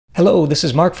Hello, this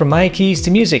is Mark from My Keys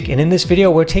to Music, and in this video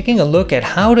we're taking a look at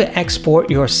how to export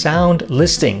your sound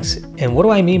listings. And what do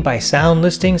I mean by sound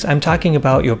listings? I'm talking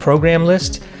about your program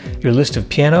list, your list of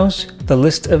pianos, the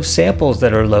list of samples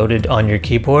that are loaded on your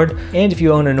keyboard, and if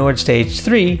you own a Nord Stage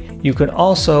 3, you can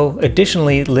also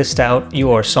additionally list out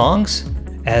your songs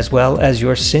as well as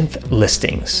your synth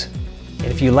listings.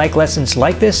 And if you like lessons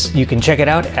like this, you can check it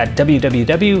out at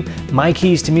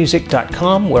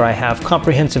www.mykeystomusic.com, where I have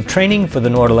comprehensive training for the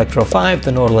Nord Electro 5,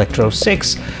 the Nord Electro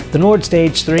 6, the Nord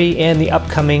Stage 3, and the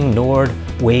upcoming Nord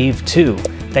Wave 2.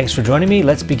 Thanks for joining me.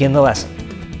 Let's begin the lesson.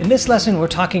 In this lesson, we're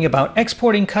talking about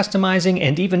exporting, customizing,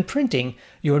 and even printing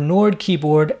your Nord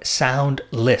keyboard sound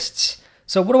lists.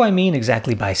 So what do I mean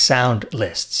exactly by sound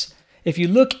lists? If you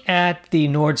look at the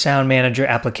Nord Sound Manager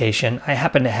application, I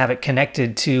happen to have it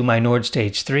connected to my Nord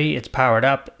Stage 3. It's powered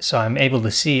up, so I'm able to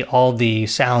see all the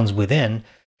sounds within.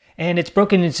 And it's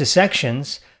broken into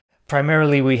sections.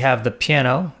 Primarily, we have the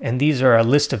piano, and these are a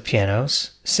list of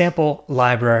pianos. Sample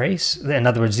libraries, in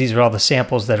other words, these are all the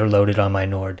samples that are loaded on my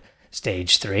Nord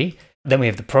Stage 3. Then we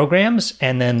have the programs,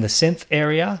 and then the synth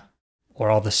area,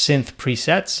 or all the synth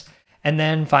presets, and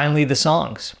then finally the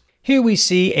songs. Here we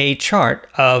see a chart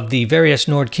of the various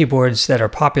Nord keyboards that are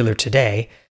popular today.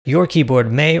 Your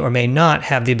keyboard may or may not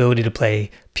have the ability to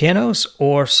play pianos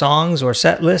or songs or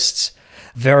set lists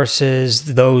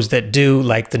versus those that do,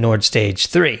 like the Nord Stage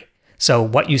 3. So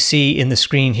what you see in the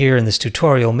screen here in this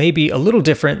tutorial may be a little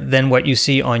different than what you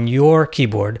see on your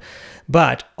keyboard,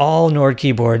 but all Nord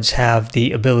keyboards have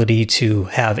the ability to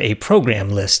have a program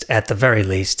list at the very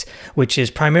least, which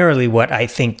is primarily what I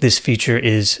think this feature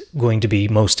is going to be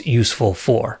most useful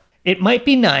for. It might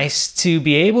be nice to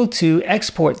be able to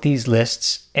export these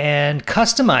lists and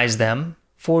customize them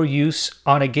for use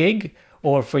on a gig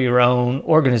or for your own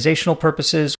organizational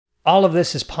purposes. All of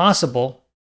this is possible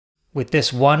with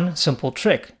this one simple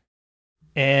trick.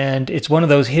 And it's one of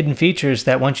those hidden features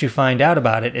that once you find out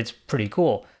about it, it's pretty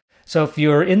cool. So if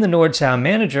you're in the Nord Sound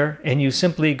Manager and you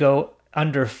simply go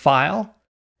under File,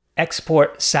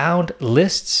 Export Sound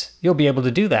Lists, you'll be able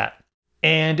to do that.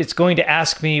 And it's going to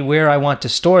ask me where I want to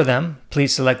store them.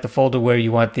 Please select the folder where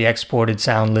you want the exported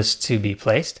sound list to be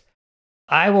placed.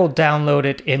 I will download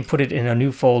it and put it in a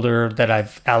new folder that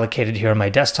I've allocated here on my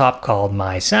desktop called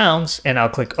My Sounds, and I'll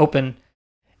click Open.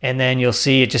 And then you'll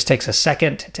see it just takes a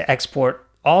second to export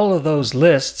all of those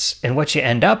lists, and what you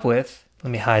end up with, let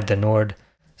me hide the Nord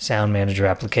Sound Manager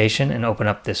application and open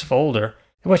up this folder.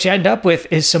 And what you end up with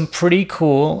is some pretty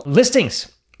cool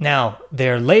listings. Now,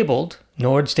 they're labeled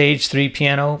Nord Stage 3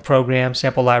 Piano, Program,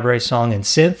 Sample Library, Song, and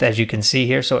Synth, as you can see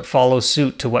here, so it follows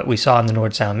suit to what we saw in the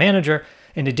Nord Sound Manager.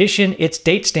 In addition, it's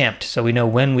date stamped, so we know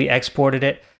when we exported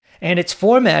it. And it's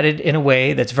formatted in a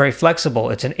way that's very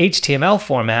flexible. It's an HTML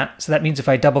format, so that means if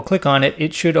I double click on it,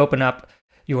 it should open up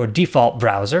your default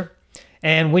browser.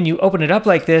 And when you open it up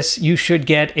like this, you should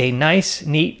get a nice,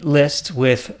 neat list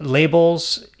with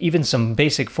labels, even some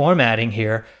basic formatting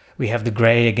here. We have the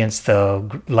gray against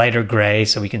the lighter gray,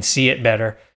 so we can see it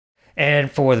better.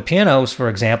 And for the pianos, for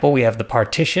example, we have the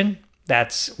partition.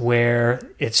 That's where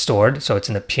it's stored, so it's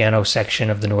in the piano section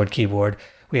of the Nord keyboard.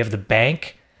 We have the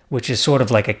bank, which is sort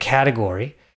of like a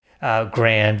category,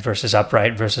 grand versus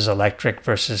upright versus electric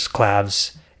versus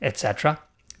clavs, etc.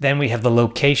 Then we have the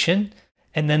location,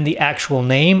 and then the actual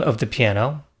name of the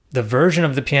piano, the version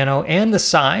of the piano, and the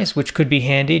size, which could be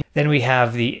handy. Then we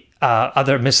have the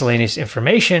other miscellaneous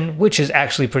information, which is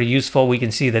actually pretty useful. We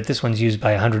can see that this one's used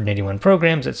by 181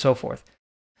 programs and so forth.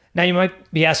 Now you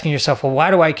might be asking yourself, well,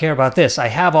 why do I care about this? I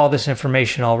have all this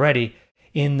information already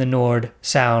in the Nord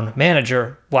Sound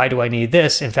Manager. Why do I need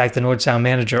this? In fact, the Nord Sound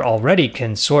Manager already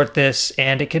can sort this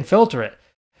and it can filter it.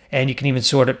 And you can even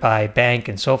sort it by bank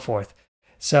and so forth.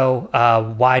 So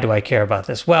why do I care about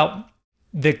this? Well,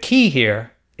 the key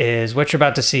here is what you're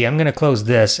about to see. I'm going to close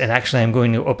this, and actually I'm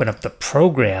going to open up the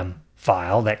program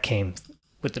file that came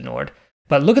with the Nord.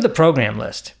 But look at the program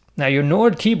list. Now your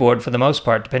Nord keyboard, for the most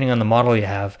part, depending on the model you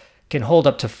have, can hold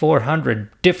up to 400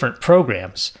 different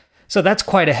programs. So that's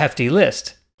quite a hefty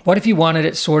list. What if you wanted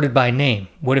it sorted by name?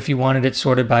 What if you wanted it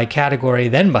sorted by category,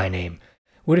 then by name?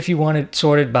 What if you wanted it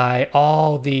sorted by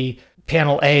all the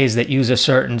panel A's that use a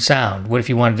certain sound? What if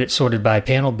you wanted it sorted by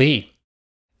panel B?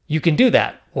 You can do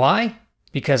that. Why?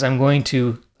 Because I'm going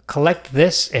to collect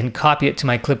this and copy it to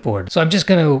my clipboard. So I'm just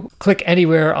going to click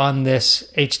anywhere on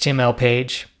this HTML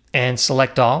page and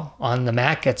select all. On the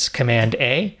Mac, it's Command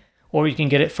A, or you can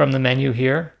get it from the menu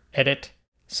here, Edit,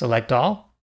 Select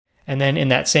All. And then in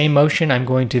that same motion, I'm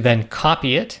going to then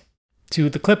copy it to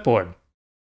the clipboard.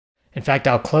 In fact,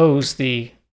 I'll close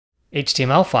the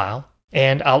HTML file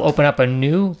and I'll open up a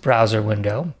new browser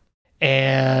window.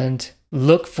 And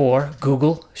look for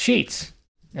Google Sheets.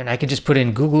 And I can just put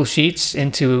in Google Sheets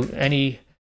into any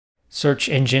search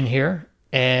engine here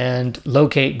and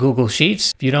locate Google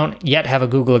Sheets. If you don't yet have a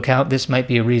Google account, this might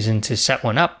be a reason to set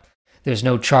one up. There's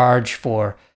no charge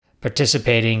for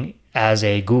participating as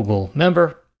a Google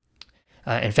member.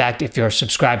 In fact, if you're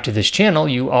subscribed to this channel,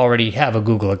 you already have a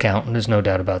Google account, and there's no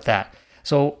doubt about that.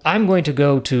 So I'm going to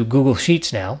go to Google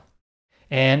Sheets now,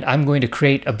 and I'm going to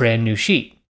create a brand new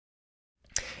sheet.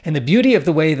 And the beauty of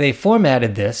the way they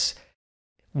formatted this,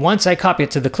 once I copy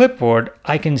it to the clipboard,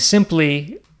 I can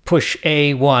simply push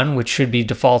A1, which should be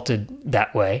defaulted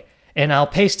that way, and I'll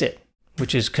paste it,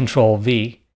 which is Control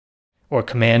V, or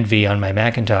Command V on my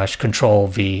Macintosh, Control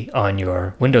V on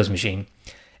your Windows machine.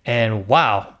 And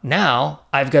wow, now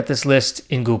I've got this list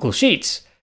in Google Sheets.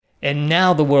 And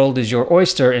now the world is your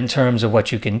oyster in terms of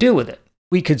what you can do with it.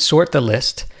 We could sort the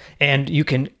list, and you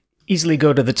can easily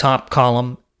go to the top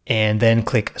column and then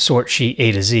click Sort Sheet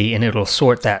A to Z, and it'll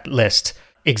sort that list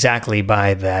exactly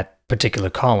by that particular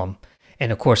column.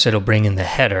 And of course, it'll bring in the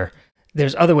header.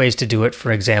 There's other ways to do it.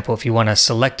 For example, if you want to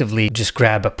selectively just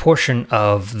grab a portion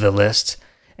of the list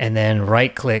and then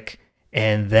right-click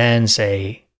and then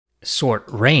say Sort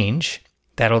Range,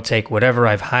 that'll take whatever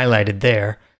I've highlighted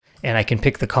there, and I can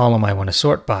pick the column I want to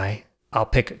sort by. I'll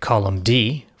pick column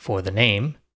D for the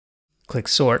name, click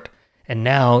Sort, and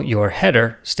now your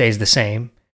header stays the same,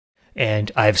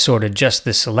 and I've sorted just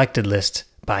the selected list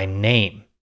by name.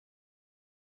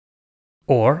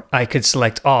 Or I could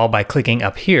select all by clicking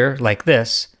up here like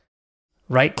this,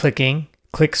 right-clicking,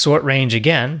 click Sort Range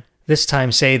again, this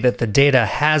time say that the data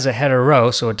has a header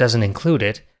row so it doesn't include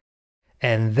it,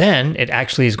 and then it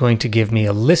actually is going to give me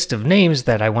a list of names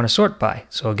that I want to sort by.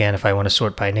 So again, if I want to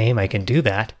sort by name, I can do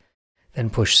that,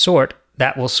 then push Sort.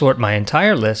 That will sort my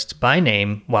entire list by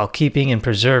name while keeping and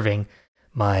preserving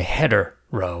my header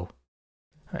row.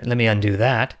 All right, let me undo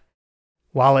that.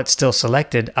 While it's still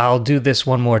selected, I'll do this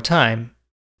one more time.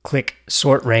 Click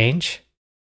Sort Range.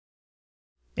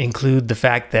 Include the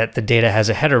fact that the data has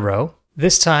a header row.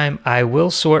 This time I will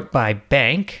sort by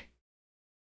bank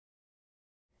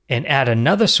and add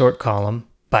another sort column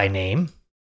by name.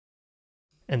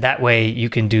 And that way you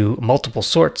can do multiple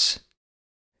sorts.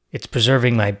 It's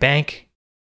preserving my bank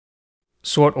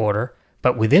sort order,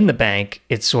 but within the bank,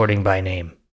 it's sorting by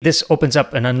name. This opens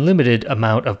up an unlimited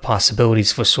amount of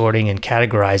possibilities for sorting and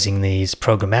categorizing these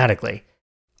programmatically.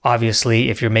 Obviously,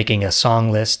 if you're making a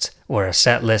song list or a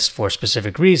set list for a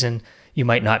specific reason, you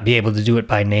might not be able to do it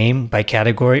by name, by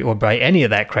category, or by any of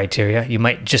that criteria. You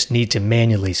might just need to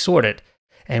manually sort it.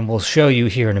 And we'll show you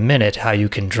here in a minute how you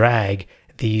can drag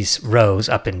these rows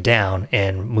up and down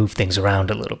and move things around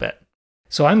a little bit.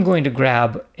 So I'm going to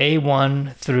grab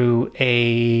A1 through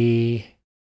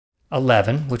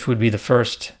A11, which would be the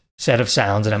first set of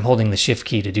sounds, and I'm holding the Shift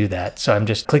key to do that. So I'm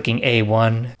just clicking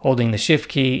A1, holding the Shift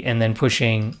key, and then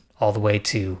pushing all the way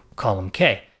to column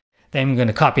K. Then I'm going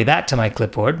to copy that to my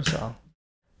clipboard, so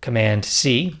Command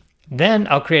C. Then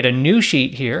I'll create a new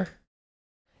sheet here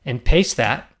and paste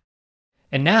that.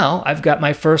 And now I've got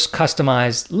my first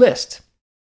customized list.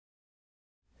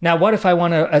 Now, what if I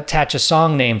want to attach a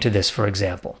song name to this, for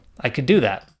example? I could do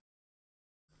that.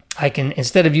 I can,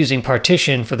 instead of using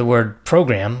partition for the word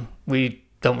program, we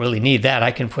don't really need that.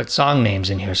 I can put song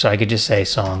names in here. So I could just say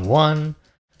song 1,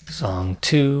 song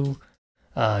 2.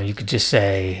 You could just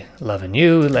say Lovin'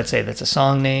 You. Let's say that's a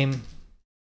song name.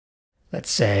 Let's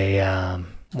say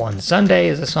One Sunday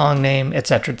is a song name,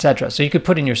 etc., etc. So you could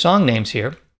put in your song names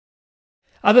here.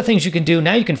 Other things you can do,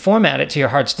 now you can format it to your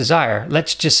heart's desire.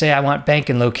 Let's just say I want bank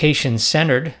and location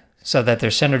centered so that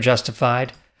they're center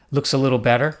justified. Looks a little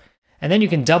better. And then you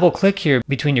can double click here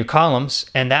between your columns,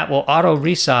 and that will auto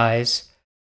resize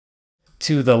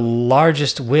to the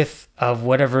largest width of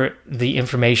whatever the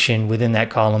information within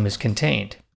that column is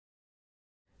contained.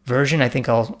 Version, I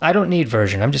don't need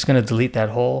version. I'm just going to delete that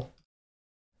whole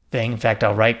thing. In fact,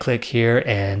 I'll right click here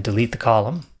and delete the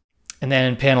column. And then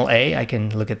in panel A, I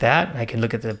can look at that. I can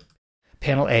look at the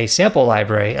panel A sample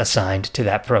library assigned to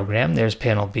that program. There's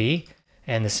panel B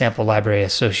and the sample library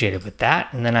associated with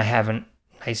that. And then I have a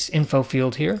nice info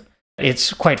field here.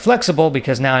 It's quite flexible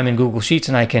because now I'm in Google Sheets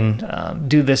and I can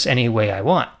do this any way I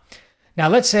want. Now,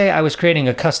 let's say I was creating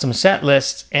a custom set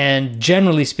list, and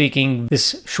generally speaking,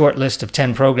 this short list of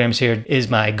 10 programs here is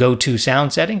my go-to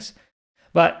sound settings.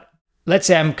 But let's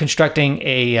say I'm constructing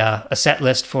a set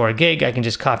list for a gig. I can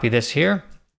just copy this here,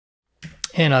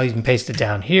 and I'll even paste it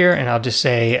down here, and I'll just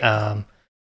say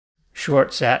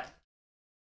short set.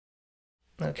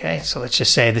 Okay, so let's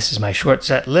just say this is my short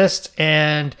set list,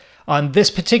 and on this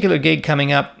particular gig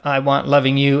coming up, I want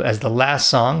Loving You as the last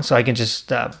song, so I can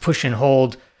just push and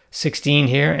hold 16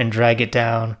 here and drag it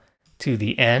down to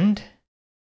the end,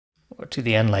 or to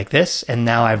the end like this. And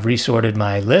now I've resorted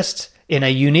my list in a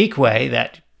unique way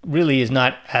that really is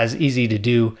not as easy to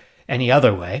do any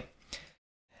other way.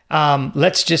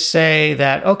 Let's just say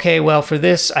that, okay, well, for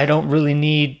this, I don't really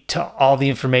need all the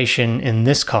information in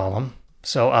this column.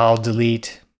 So I'll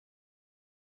delete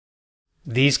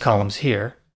these columns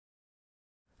here.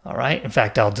 All right. In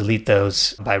fact, I'll delete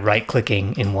those by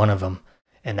right-clicking in one of them.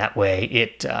 And that way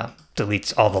it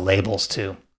deletes all the labels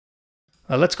too.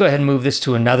 Let's go ahead and move this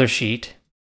to another sheet.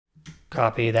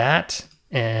 Copy that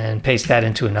and paste that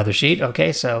into another sheet.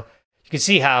 Okay, so you can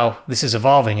see how this is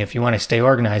evolving. If you want to stay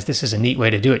organized, this is a neat way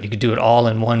to do it. You could do it all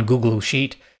in one Google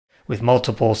Sheet with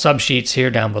multiple subsheets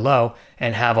here down below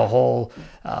and have a whole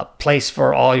place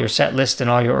for all your set list and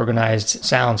all your organized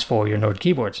sounds for your Nord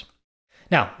keyboards.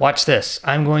 Now, watch this.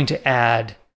 I'm going to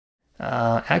add,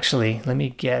 actually, let me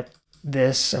get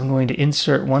this. I'm going to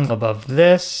insert one above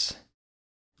this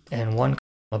and one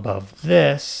above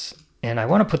this. And I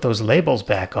want to put those labels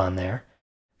back on there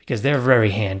because they're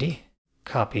very handy.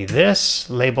 Copy this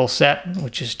label set,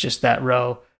 which is just that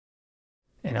row,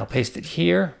 and I'll paste it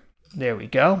here. There we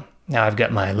go. Now I've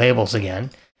got my labels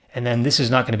again. And then this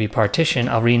is not going to be partition.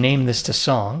 I'll rename this to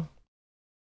song.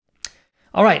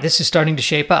 All right, this is starting to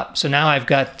shape up. So now I've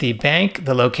got the bank,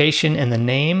 the location, and the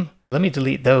name. Let me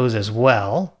delete those as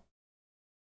well.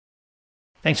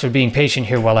 Thanks for being patient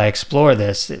here while I explore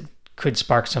this. It could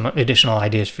spark some additional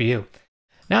ideas for you.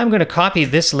 Now I'm going to copy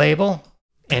this label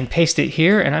and paste it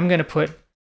here, and I'm going to put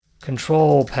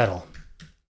control pedal.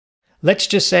 Let's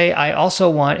just say I also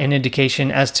want an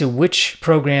indication as to which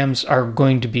programs are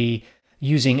going to be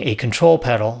using a control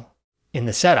pedal in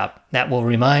the setup. That will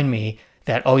remind me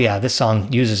that, oh yeah, this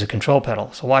song uses a control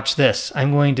pedal. So watch this.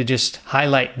 I'm going to just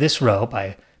highlight this row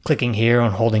by clicking here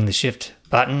and holding the shift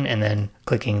button and then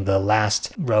clicking the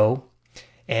last row,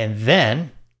 and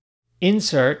then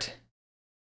insert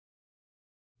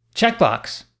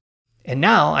checkbox. And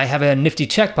now I have a nifty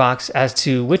checkbox as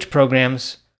to which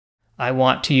programs I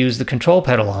want to use the control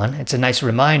pedal on. It's a nice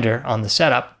reminder on the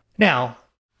setup. Now,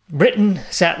 written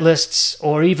set lists,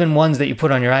 or even ones that you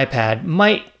put on your iPad,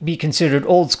 might be considered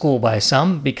old school by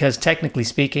some because technically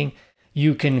speaking,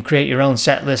 you can create your own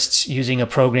set lists using a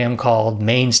program called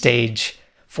MainStage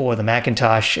for the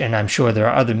Macintosh, and I'm sure there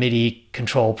are other MIDI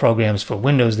control programs for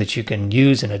Windows that you can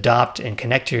use and adopt and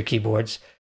connect to your keyboards.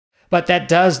 But that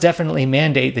does definitely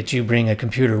mandate that you bring a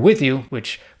computer with you,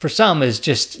 which for some is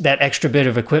just that extra bit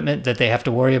of equipment that they have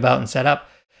to worry about and set up.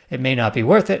 It may not be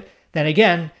worth it. Then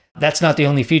again, that's not the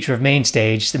only feature of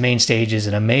MainStage. The MainStage is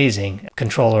an amazing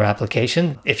controller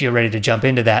application. If you're ready to jump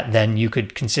into that, then you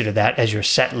could consider that as your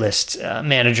set list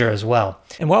manager as well.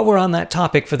 And while we're on that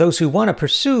topic, for those who want to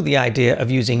pursue the idea of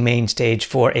using MainStage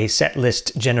for a set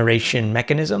list generation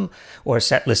mechanism or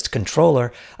set list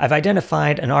controller, I've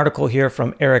identified an article here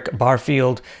from Eric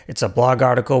Barfield. It's a blog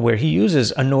article where he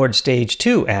uses a Nord Stage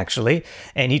 2 actually,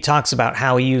 and he talks about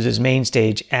how he uses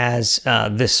MainStage as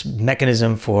this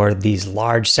mechanism for these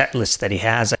large set lists that he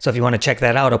has. So if you want to check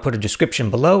that out, I'll put a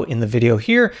description below in the video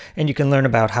here, and you can learn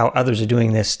about how others are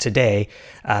doing this today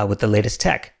with the latest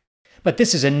tech. But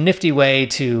this is a nifty way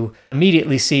to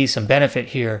immediately see some benefit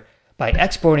here by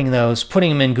exporting those, putting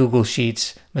them in Google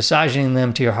Sheets, massaging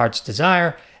them to your heart's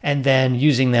desire, and then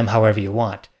using them however you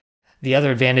want. The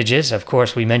other advantage is, of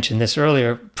course, we mentioned this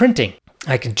earlier, printing.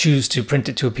 I can choose to print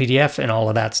it to a PDF and all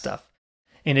of that stuff.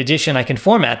 In addition, I can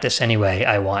format this any way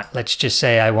I want. Let's just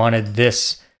say I wanted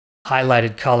this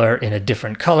highlighted color in a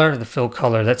different color, the fill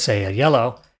color, let's say a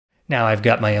yellow. Now I've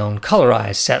got my own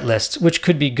colorized set lists, which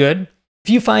could be good. If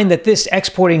you find that this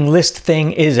exporting list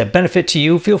thing is a benefit to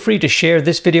you, feel free to share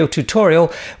this video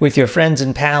tutorial with your friends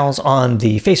and pals on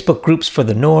the Facebook groups for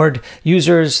the Nord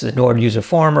users, the Nord user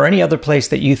forum, or any other place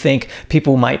that you think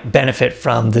people might benefit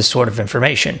from this sort of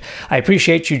information. I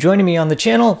appreciate you joining me on the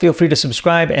channel. Feel free to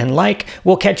subscribe and like.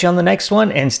 We'll catch you on the next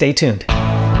one, and stay tuned.